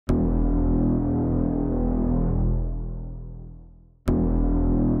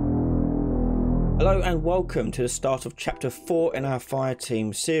Hello and welcome to the start of chapter 4 in our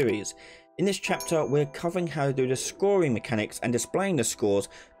Fireteam series. In this chapter we're covering how to do the scoring mechanics and displaying the scores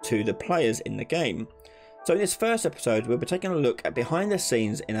to the players in the game. So in this first episode we'll be taking a look at behind the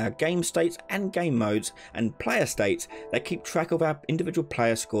scenes in our game states and game modes and player states that keep track of our individual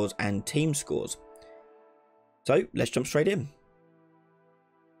player scores and team scores. So let's jump straight in.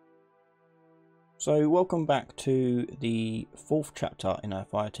 So welcome back to the 4th chapter in our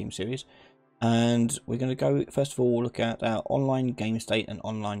Fireteam series. And we're going to go first of all look at our online game state and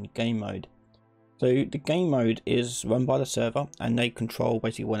online game mode. So the game mode is run by the server and they control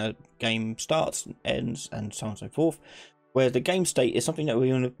basically when a game starts, ends and so on and so forth. Whereas the game state is something that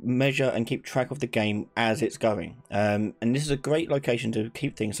we want to measure and keep track of the game as it's going. And this is a great location to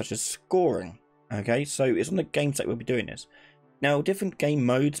keep things such as scoring. Okay, so it's on the game state we'll be doing this. Now different game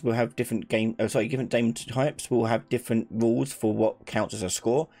modes will have different different game types will have different rules for what counts as a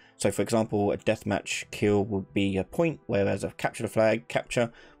score. So for example, a deathmatch kill would be a point, whereas a capture the flag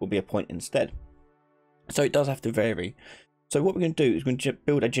capture will be a point instead. So it does have to vary. So what we're going to do is we're going to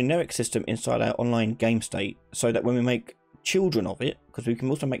build a generic system inside our online game state so that when we make children of it, because we can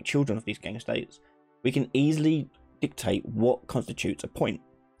also make children of these game states, we can easily dictate what constitutes a point.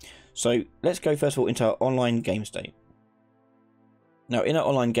 So let's go first of all into our online game state. Now in our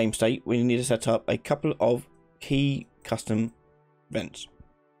online game state we need to set up a couple of key custom events.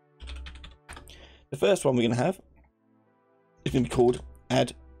 The first one we're going to have is going to be called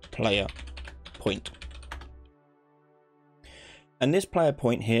add player point. And this player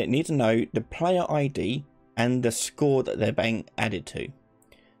point here needs to know the player ID and the score that they're being added to.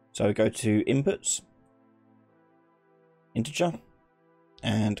 So we go to inputs, integer,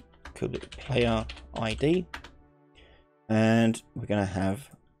 and call it player ID. And we're going to have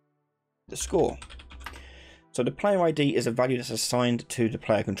the score. So the player ID is a value that's assigned to the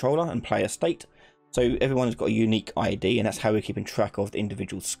player controller and player state. So everyone's got a unique ID and that's how we're keeping track of the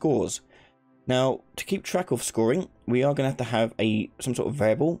individual scores. Now to keep track of scoring we are going to have some sort of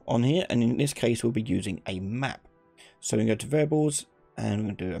variable on here, and in this case we'll be using a map. So we go to variables and we're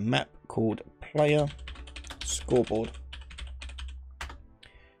going to do a map called player scoreboard.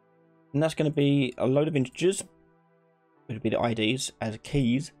 And that's going to be a load of integers. It would be the IDs as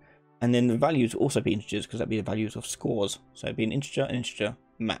keys, and then the values will also be integers because that'd be the values of scores. So it'd be an integer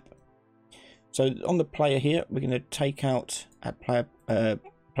map. So on the player here we're going to take out at player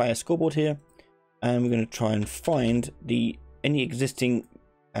scoreboard here, and we're going to try and find any existing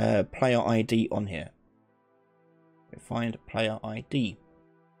player ID on here. Find player ID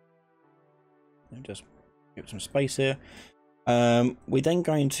and just give it some space here. We're then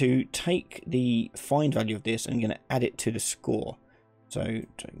going to take the find value of this and going to add it to the score. So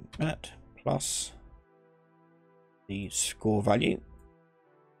doing that plus the score value,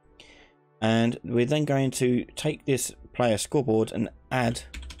 and we're then going to take this player scoreboard and add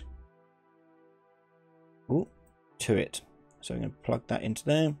to it. So I'm going to plug that into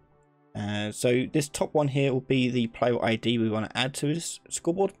there. So this top one here will be the player ID we want to add to this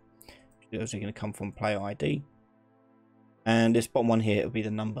scoreboard. Those are going to come from player ID. And this bottom one here will be the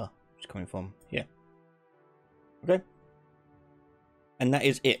number which is coming from here. Okay. And that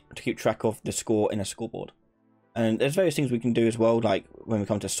is it to keep track of the score in a scoreboard. And there's various things we can do as well, like when we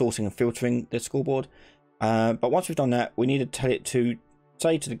come to sourcing and filtering the scoreboard. But once we've done that, we need to tell it to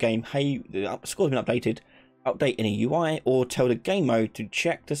say to the game, hey, the score's been updated, update any UI, or tell the game mode to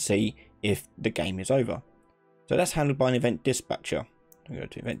check to see if the game is over. So that's handled by an event dispatcher. We go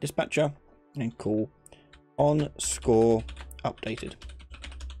to event dispatcher and call on score updated.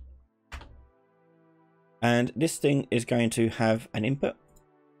 And this thing is going to have an input,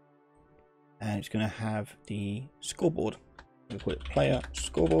 and it's going to have the scoreboard. We'll call it player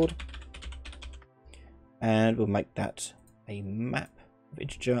scoreboard, and we'll make that a map of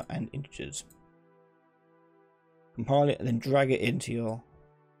integer and integers. Compile it and then drag it into your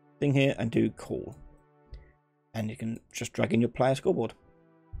thing here and do call, and you can just drag in your player scoreboard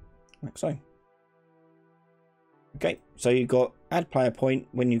like so. Okay, so you've got add player point.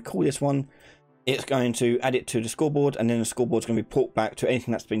 When you call this one, it's going to add it to the scoreboard, and then the scoreboard's going to report back to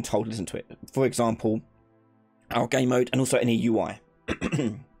anything that's been told to listen to it. For example, our game mode and also any UI.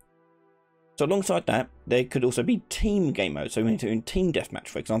 So alongside that, there could also be team game mode. So we need to in team deathmatch,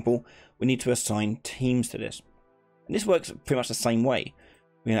 for example, we need to assign teams to this. And this works pretty much the same way.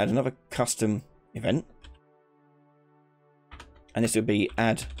 We can add another custom event, and this would be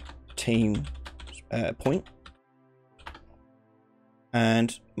add team point.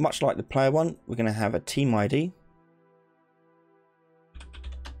 And much like the player one, we're going to have a team ID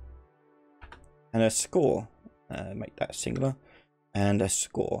and a score. Make that singular, and a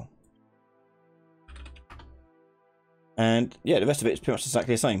score. And yeah, the rest of it is pretty much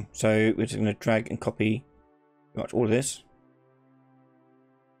exactly the same. So we're just going to drag and copy pretty much all of this.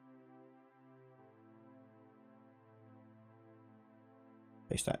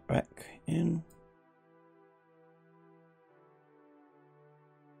 Paste that back in.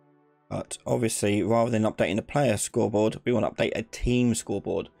 But obviously, rather than updating the player scoreboard, we want to update a team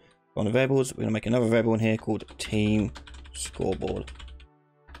scoreboard. On the variables, we're going to make another variable in here called team scoreboard.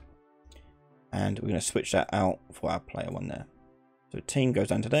 And we're going to switch that out for our player one there. So team goes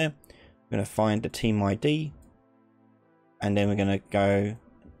down to there. We're going to find the team ID. And then we're going to go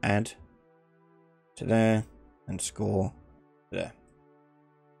add to there and score there.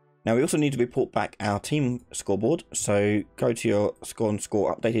 Now we also need to report back our team scoreboard. So go to your score and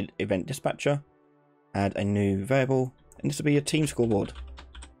score updated event dispatcher. Add a new variable. And this will be your team scoreboard.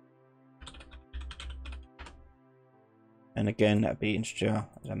 And again, that'll be integer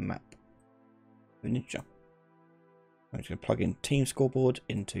as a map. Integer. I'm just going to plug in team scoreboard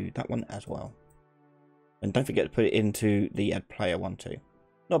into that one as well. And don't forget to put it into the add player one too.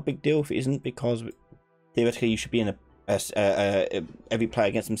 Not a big deal if it isn't, because theoretically you should be in a every player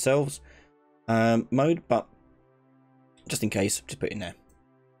against themselves mode, but just in case, just put it in there.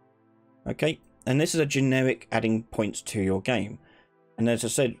 Okay, and this is a generic adding points to your game. And as I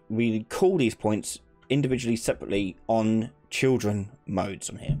said, we call these points individually, separately on children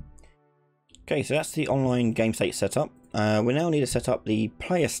modes on here. Okay, so that's the online game state setup. We now need to set up the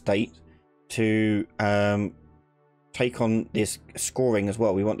player state to take on this scoring as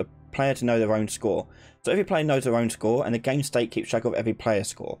well. We want the player to know their own score. So every player knows their own score, and the game state keeps track of every player's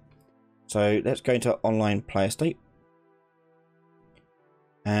score. So let's go into online player state.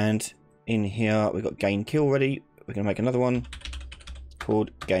 And in here, we've got gain kill ready. We're going to make another one called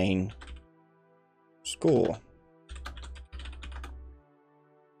gain score.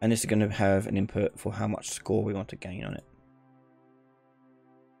 And this is going to have an input for how much score we want to gain on it.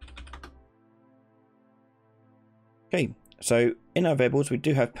 Okay, so in our variables, we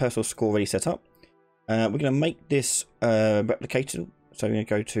do have personal score already set up. We're going to make this replicated. So we're going to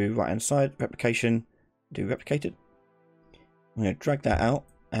go to right hand side, replication, do replicated. I'm going to drag that out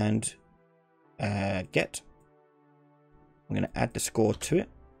and get. I'm going to add the score to it.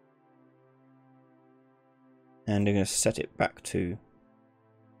 And we're going to set it back to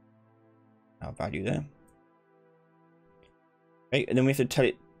our value there. Okay, and then we have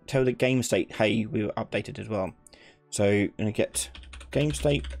to tell the game state, hey, we were updated as well. So I'm going to get game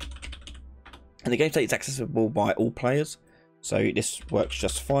state. And the game state is accessible by all players. So this works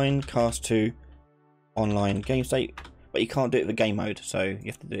just fine. Cast to online game state. But you can't do it with the game mode. So you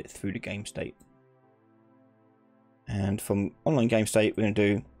have to do it through the game state. And from online game state, we're going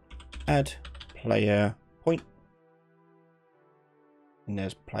to do add player point. And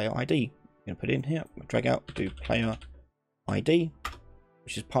there's player ID. I'm going to put it in here. Drag out, do player ID,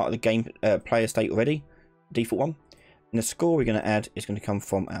 which is part of the game player state already, default one. And the score we're going to add is going to come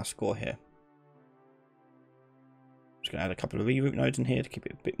from our score here. Just going to add a couple of reroute nodes in here to keep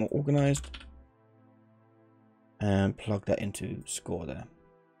it a bit more organized. And plug that into score there.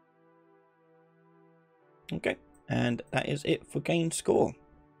 Okay, and that is it for gain score.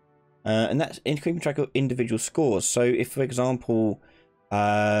 And that's in keeping track of individual scores. So if, for example,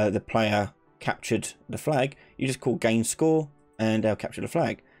 the player captured the flag, you just call gain score and they'll capture the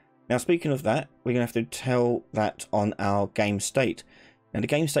flag. Now, speaking of that, we're going to have to tell that on our game state. Now, the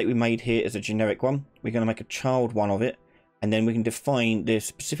game state we made here is a generic one. We're going to make a child one of it, and then we can define the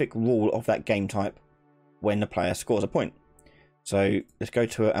specific rule of that game type when the player scores a point. So let's go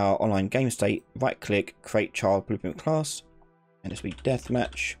to our online game state, right click, create child blueprint class, and this will be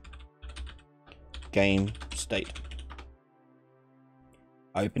deathmatch game state.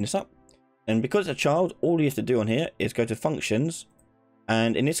 Open this up, and because it's a child, all you have to do on here is go to functions,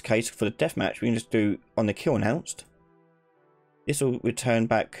 and in this case for the deathmatch we can just do on the kill announced. This will return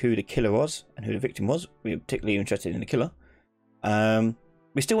back who the killer was and who the victim was. We're particularly interested in the killer.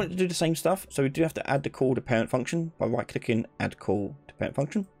 We still want to do the same stuff, so we do have to add the call to parent function by right clicking add call to parent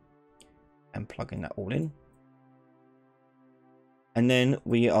function and plugging that all in. And then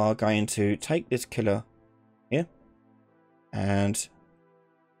we are going to take this killer here, and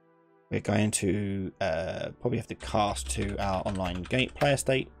we're going to probably have to cast to our online game player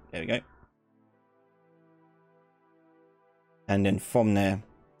state. There we go. And then from there,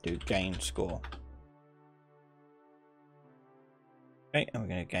 do gain score. Okay, and we're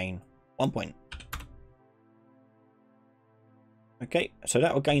going to gain 1 point. Okay, so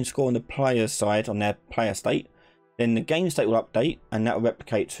that will gain score on the player's side on their player state. Then the game state will update, and that will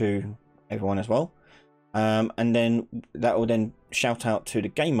replicate to everyone as well. And then that will then shout out to the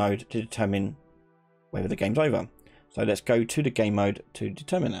game mode to determine whether the game's over. So let's go to the game mode to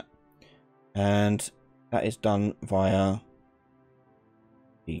determine that. And that is done via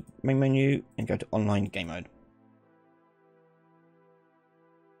the main menu and go to online game mode.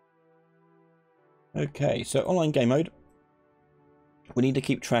 Okay, so online game mode, we need to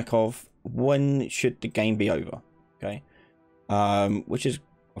keep track of when should the game be over, okay, which is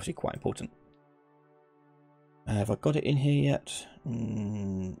obviously quite important. Have I got it in here yet?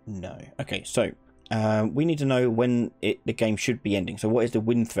 No. Okay, so we need to know when the game should be ending. So what is the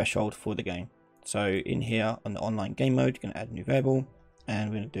win threshold for the game? So in here on the online game mode, you're going to add a new variable, and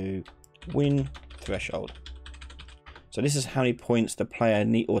we're going to do win threshold. So this is how many points the player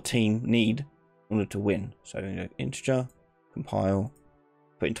or team need in order to win. So we're going to integer, compile,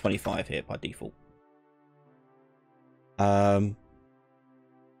 put in 25 here by default. And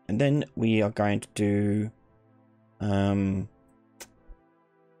then we are going to do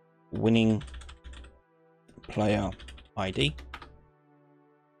winning player ID,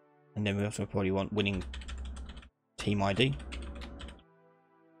 and then we also probably want winning team ID,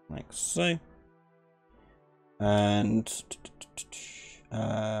 like so. And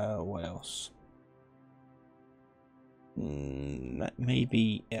what else? That may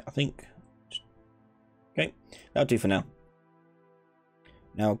be it, I think. Okay, that'll do for now.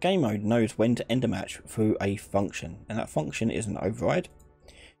 Now, game mode knows when to end a match through a function, and that function is an override,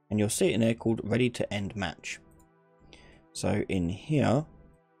 and you'll see it in there called ready to end match. So in here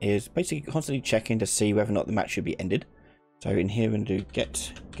is basically constantly checking to see whether or not the match should be ended. So in here we're going to do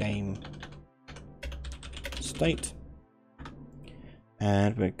get game state,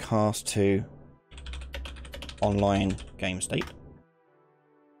 and we're going to cast to online game state.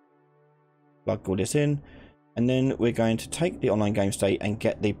 Plug all this in, and then we're going to take the online game state and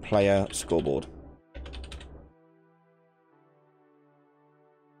get the player scoreboard.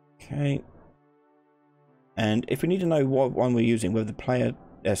 Okay, and if we need to know what one we're using, whether the player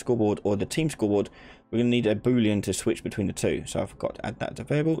scoreboard or the team scoreboard, we're going to need a boolean to switch between the two. So I forgot to add that as a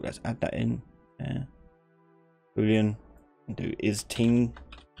variable. Let's add that in. Boolean, and do is team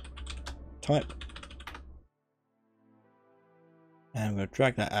type, and we'll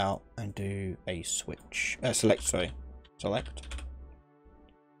drag that out and do a switch. Select,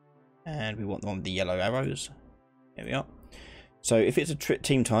 and we want the one with the yellow arrows. Here we are. So if it's a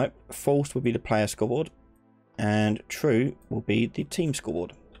team type, false will be the player scoreboard, and true will be the team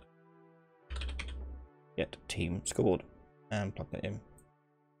scoreboard. Get team scoreboard, and plug that in.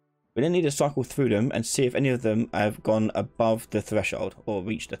 We then need to cycle through them and see if any of them have gone above the threshold or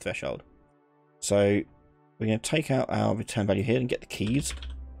reached the threshold. So we're going to take out our return value here and get the keys.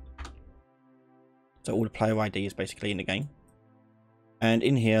 So all the player ID is basically in the game. And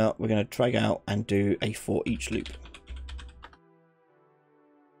in here, we're going to drag out and do a for each loop.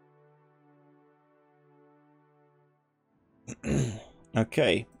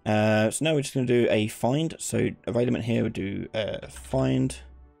 Okay, so now we're just going to do a find. So a element here, we'll do find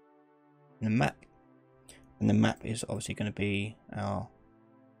the map, and the map is obviously going to be our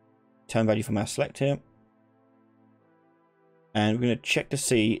return value from our select here, and we're going to check to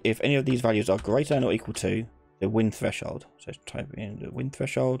see if any of these values are greater than or equal to the win threshold. So type in the win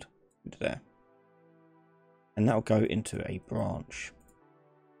threshold into there, and that will go into a branch.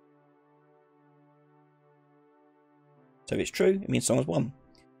 So if it's true, it means someone's won,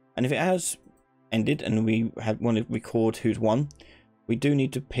 and if it has ended and we want to record who's won, we do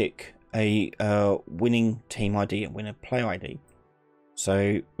need to pick a winning team ID and winner player ID.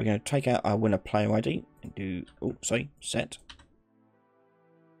 So we're going to take out our winner player ID and do set,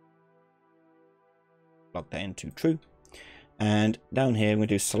 plug that into true, and down here we're going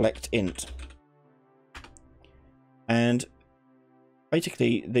to do select int, and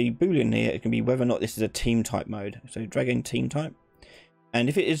basically the boolean here can be whether or not this is a team type mode. So drag in team type, and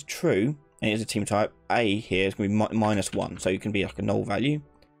if it is true and it is a team type, A here is going to be -1, so it can be like a null value.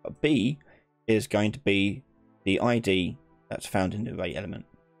 But B is going to be the ID that's found in the array element.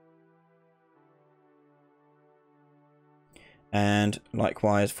 And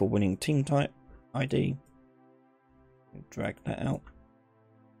likewise for winning team type ID, drag that out,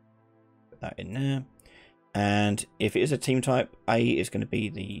 put that in there. And if it is a team type, A is going to be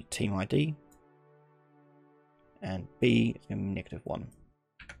the team ID, and B is going to be -1.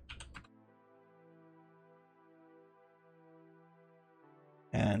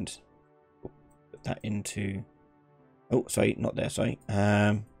 And put that into, oh sorry, not there, sorry,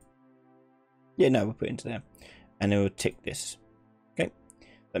 yeah, no, we'll put it into there, and it will tick this. Okay,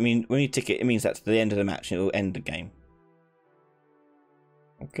 I mean when you tick it, it means that's the end of the match, and it will end the game.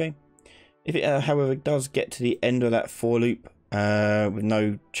 Okay, if it however does get to the end of that for loop with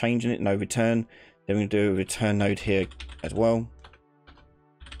no change in it, no return, Then we do a return node here as well,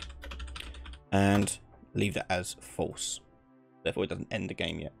 and leave that as false. Therefore, it doesn't end the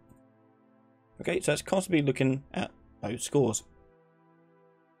game yet. Okay, so it's constantly looking at those scores.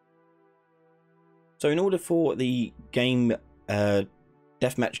 So in order for the game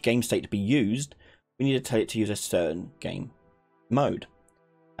deathmatch game state to be used, we need to tell it to use a certain game mode.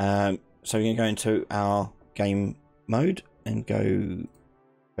 So we're going to go into our game mode and go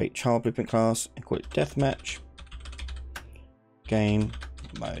create child blueprint class and call it deathmatch game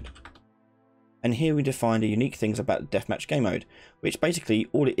mode. And here we define the unique things about deathmatch game mode, which basically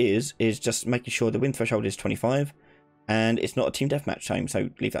all it is just making sure the win threshold is 25 and it's not a team deathmatch time, so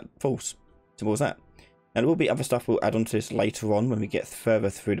leave that false. Simple as that. Now there will be other stuff we'll add on to this later on when we get further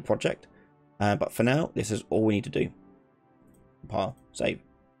through the project, but for now this is all we need to do. Save.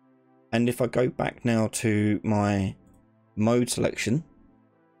 And if I go back now to my mode selection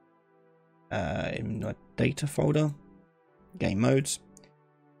in my data folder, game modes,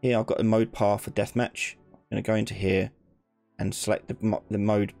 here I've got a mode path for deathmatch. I'm going to go into here and select the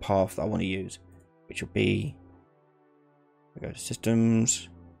mode path that I want to use, which will be, we go to systems,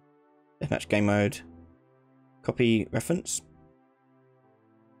 deathmatch game mode, copy reference,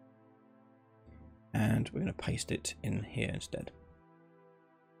 and we're going to paste it in here instead.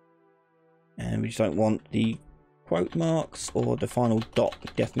 And we just don't want the quote marks or the final dot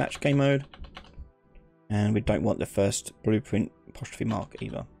deathmatch game mode, and we don't want the first blueprint apostrophe mark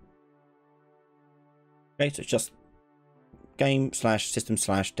either. Okay, so it's just game / system /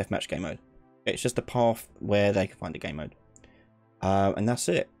 deathmatch game mode. Okay, it's just the path where they can find the game mode, and that's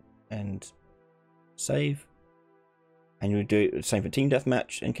it. And save, and you'll do the same for team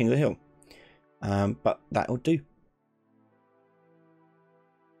deathmatch and King of the Hill, but that will do.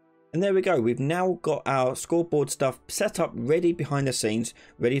 And there we go, we've now got our scoreboard stuff set up, ready behind the scenes,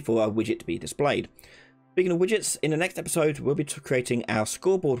 ready for our widget to be displayed. Speaking of widgets, in the next episode we'll be creating our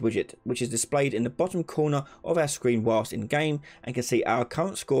scoreboard widget, which is displayed in the bottom corner of our screen whilst in game, and can see our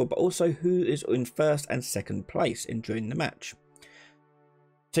current score, but also who is in first and second place during the match.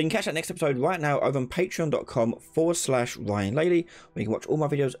 So you can catch that next episode right now over on patreon.com/Ryan Laley, where you can watch all my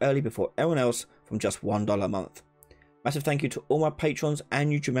videos early before everyone else from just $1 a month. Massive thank you to all my patrons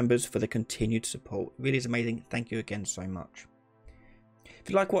and YouTube members for the continued support. It really is amazing. Thank you again so much.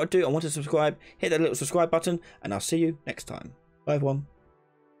 If you like what I do and want to subscribe, hit that little subscribe button, and I'll see you next time. Bye everyone.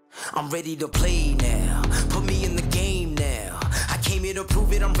 I'm ready to play now. Put me in the game now. I came here to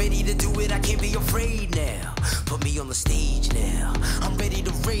prove it. I'm ready to do it. I can't be afraid now. Put me on the stage now. I'm ready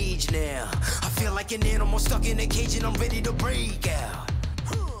to rage now. I feel like an animal stuck in a cage and I'm ready to break out.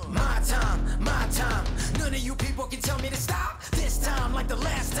 My time, my time. None of you people can tell me to stop. This time, like the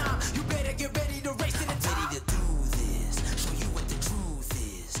last time.